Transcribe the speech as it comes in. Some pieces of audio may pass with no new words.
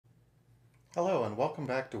Hello and welcome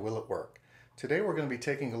back to Will It Work. Today we're going to be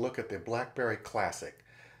taking a look at the BlackBerry Classic.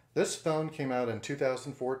 This phone came out in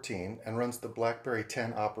 2014 and runs the BlackBerry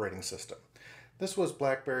 10 operating system. This was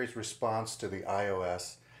BlackBerry's response to the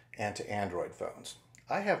iOS and to Android phones.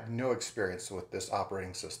 I have no experience with this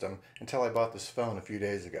operating system until I bought this phone a few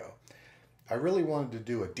days ago. I really wanted to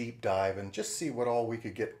do a deep dive and just see what all we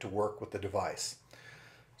could get to work with the device.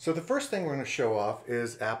 So the first thing we're going to show off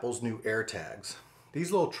is Apple's new AirTags.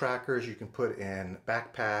 These little trackers you can put in a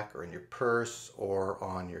backpack or in your purse or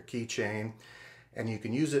on your keychain, and you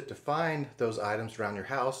can use it to find those items around your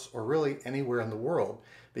house or really anywhere in the world,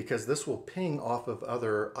 because this will ping off of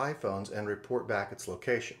other iPhones and report back its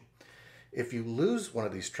location. If you lose one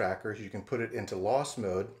of these trackers, you can put it into lost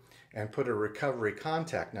mode and put a recovery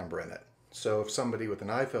contact number in it. So if somebody with an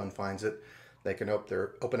iPhone finds it, they can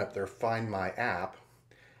open up their Find My app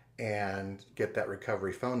and get that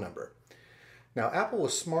recovery phone number. Now, Apple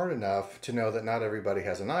was smart enough to know that not everybody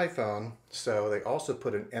has an iPhone, so they also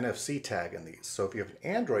put an NFC tag in these. So if you have an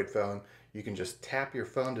Android phone, you can just tap your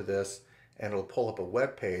phone to this and it'll pull up a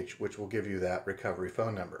web page which will give you that recovery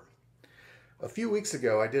phone number. A few weeks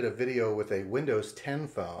ago, I did a video with a Windows 10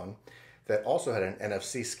 phone that also had an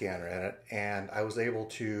NFC scanner in it, and I was able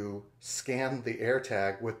to scan the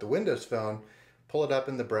AirTag with the Windows phone, pull it up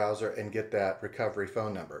in the browser, and get that recovery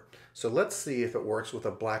phone number. So let's see if it works with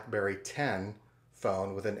a BlackBerry 10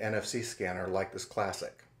 phone with an NFC scanner like this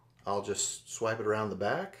Classic. I'll just swipe it around the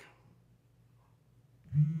back.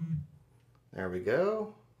 There we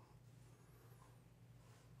go.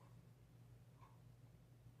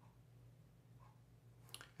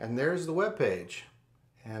 And there's the web page.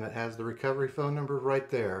 And it has the recovery phone number right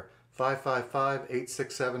there,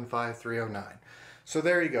 555-867-5309. So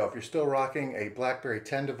there you go. If you're still rocking a BlackBerry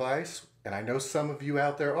 10 device, and I know some of you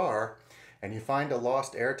out there are, and you find a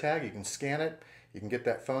lost AirTag, you can scan it, you can get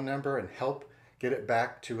that phone number and help get it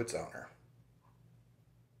back to its owner.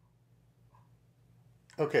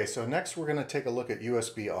 Okay, so next we're going to take a look at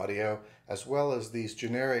USB audio, as well as these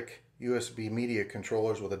generic USB media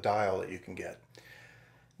controllers with a dial that you can get.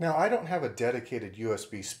 Now, I don't have a dedicated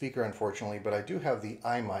USB speaker, unfortunately, but I do have the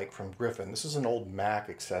iMic from Griffin. This is an old Mac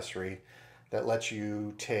accessory that lets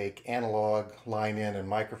you take analog line in and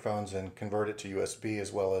microphones and convert it to USB,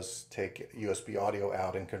 as well as take USB audio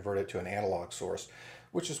out and convert it to an analog source,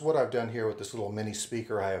 which is what I've done here with this little mini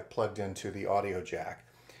speaker I have plugged into the audio jack.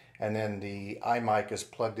 And then the iMic is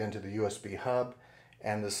plugged into the USB hub,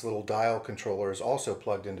 and this little dial controller is also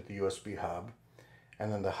plugged into the USB hub.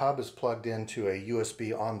 And then the hub is plugged into a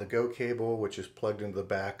USB on-the-go cable, which is plugged into the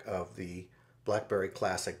back of the BlackBerry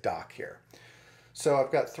Classic dock here. So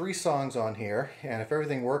I've got 3 songs on here, and if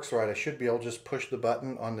everything works right, I should be able to just push the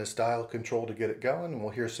button on this dial control to get it going, and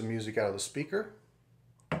we'll hear some music out of the speaker.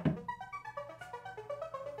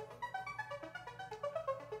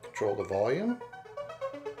 Control the volume.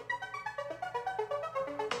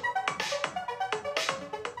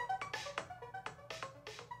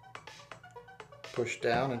 Push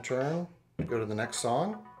down and turn, go to the next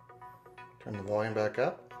song, turn the volume back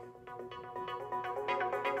up.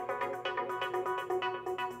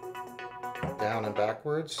 Down and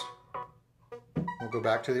backwards. We'll go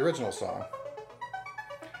back to the original song.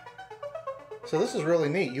 So this is really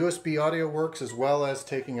neat. USB audio works as well as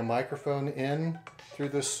taking a microphone in through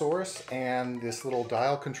this source, and this little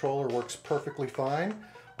dial controller works perfectly fine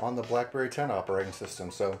on the BlackBerry 10 operating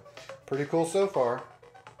system. So pretty cool so far.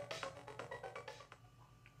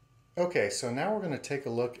 Okay, so now we're going to take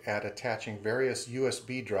a look at attaching various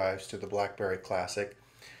USB drives to the BlackBerry Classic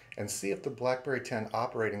and see if the BlackBerry 10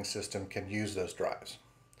 operating system can use those drives.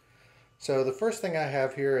 So the first thing I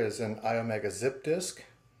have here is an Iomega Zip Disk,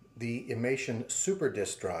 the Imation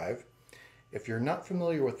SuperDisk Drive. If you're not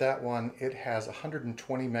familiar with that one, it has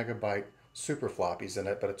 120 megabyte super floppies in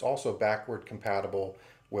it, but it's also backward compatible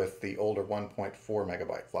with the older 1.4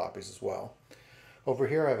 megabyte floppies as well. Over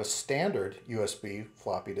here I have a standard USB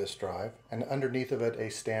floppy disk drive, and underneath of it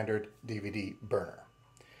a standard DVD burner.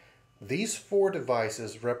 These 4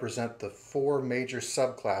 devices represent the 4 major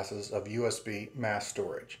subclasses of USB mass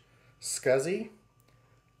storage: SCSI,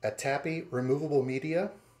 ATAPI removable media,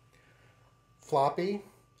 floppy,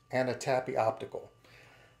 and ATAPI optical.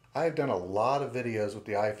 I've done a lot of videos with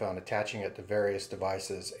the iPhone attaching it to various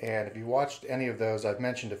devices, and if you watched any of those, I've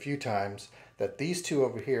mentioned a few times that these 2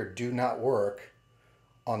 over here do not work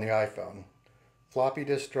on the iPhone. Floppy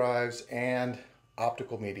disk drives and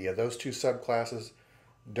optical media, those 2 subclasses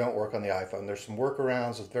don't work on the iPhone. There's some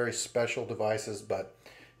workarounds with very special devices, but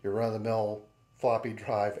your run-of-the-mill floppy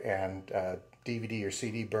drive and DVD or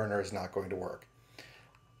CD burner is not going to work.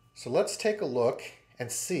 So let's take a look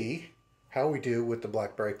and see how we do with the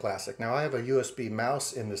BlackBerry Classic. Now I have a USB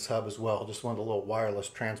mouse in this hub as well, just one of the little wireless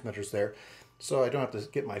transmitters there, so I don't have to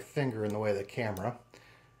get my finger in the way of the camera.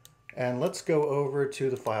 And let's go over to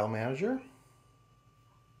the file manager.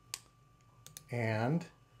 And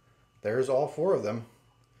there's all four of them.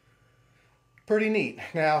 Pretty neat.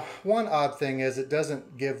 Now, one odd thing is it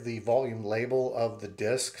doesn't give the volume label of the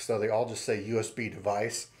disk, so they all just say USB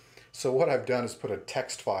device. So what I've done is put a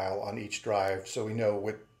text file on each drive so we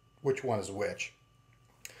know which one is which.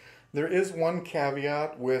 There is one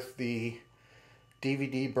caveat with the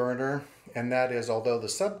DVD burner, and that is although the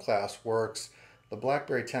subclass works, the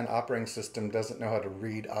BlackBerry 10 operating system doesn't know how to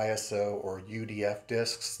read ISO or UDF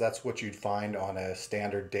disks. That's what you'd find on a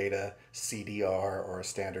standard data CDR or a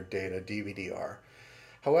standard data DVD-R.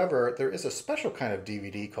 However, there is a special kind of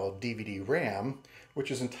DVD called DVD-RAM,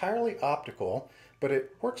 which is entirely optical, but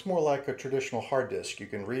it works more like a traditional hard disk. You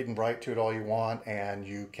can read and write to it all you want, and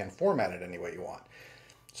you can format it any way you want.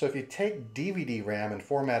 So if you take DVD-RAM and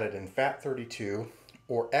format it in FAT32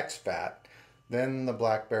 or exFAT, then the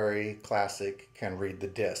BlackBerry Classic can read the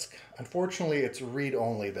disk. Unfortunately, it's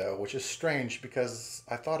read-only though, which is strange because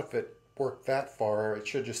I thought if it worked that far, it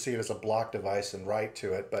should just see it as a block device and write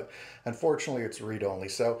to it, but unfortunately it's read-only.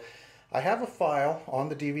 So I have a file on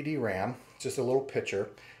the DVD-RAM, just a little picture,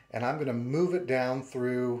 and I'm going to move it down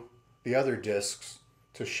through the other disks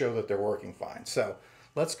to show that they're working fine. So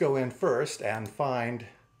let's go in first and find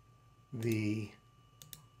the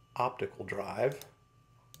optical drive.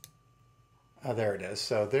 There it is.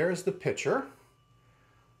 So there's the picture.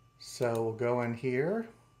 So we'll go in here.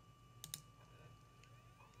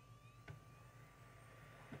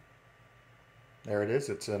 There it is.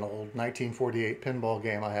 It's an old 1948 pinball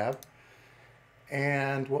game I have.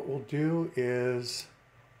 And what we'll do is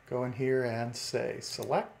go in here and say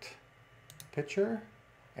select picture.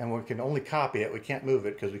 And we can only copy it. We can't move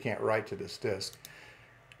it because we can't write to this disk.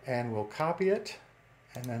 And we'll copy it.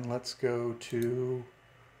 And then let's go to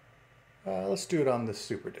let's do it on the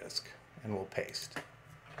SuperDisk, and we'll paste.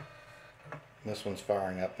 This one's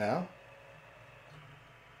firing up now.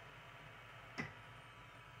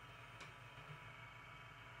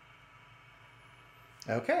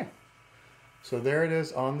 Okay, so there it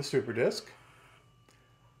is on the SuperDisk.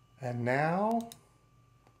 And now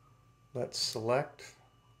let's select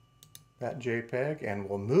that JPEG, and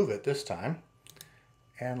we'll move it this time.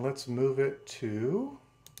 And let's move it to,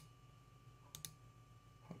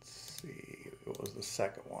 what was the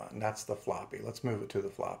second one? That's the floppy. Let's move it to the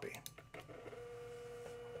floppy.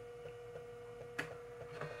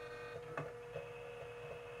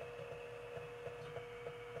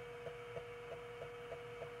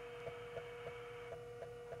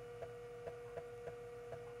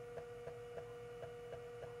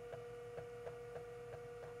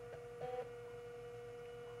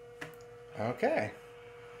 Okay,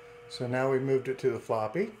 so now we moved it to the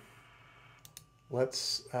floppy.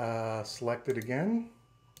 Let's select it again,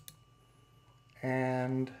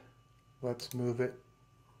 and let's move it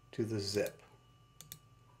to the zip,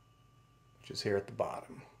 which is here at the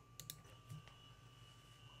bottom.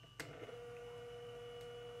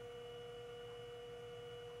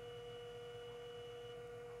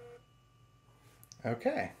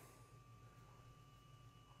 Okay.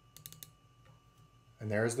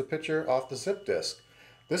 And there's the picture off the zip disk.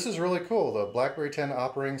 This is really cool. The BlackBerry 10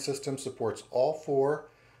 operating system supports all four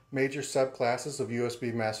major subclasses of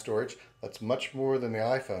USB mass storage. That's much more than the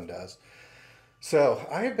iPhone does. So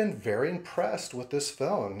I have been very impressed with this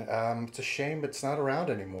phone. It's a shame it's not around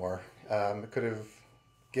anymore. It could have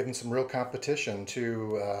given some real competition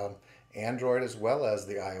to Android as well as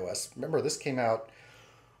the iOS. Remember, this came out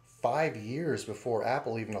 5 years before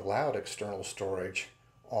Apple even allowed external storage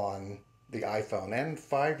on the iPhone, and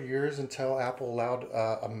 5 years until Apple allowed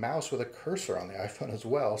a mouse with a cursor on the iPhone as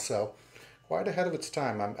well. So quite ahead of its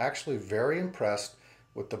time. I'm actually very impressed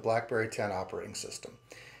with the BlackBerry 10 operating system.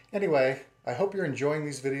 Anyway, I hope you're enjoying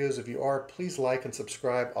these videos. If you are, please like and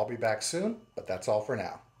subscribe. I'll be back soon, but that's all for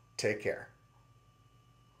now. Take care.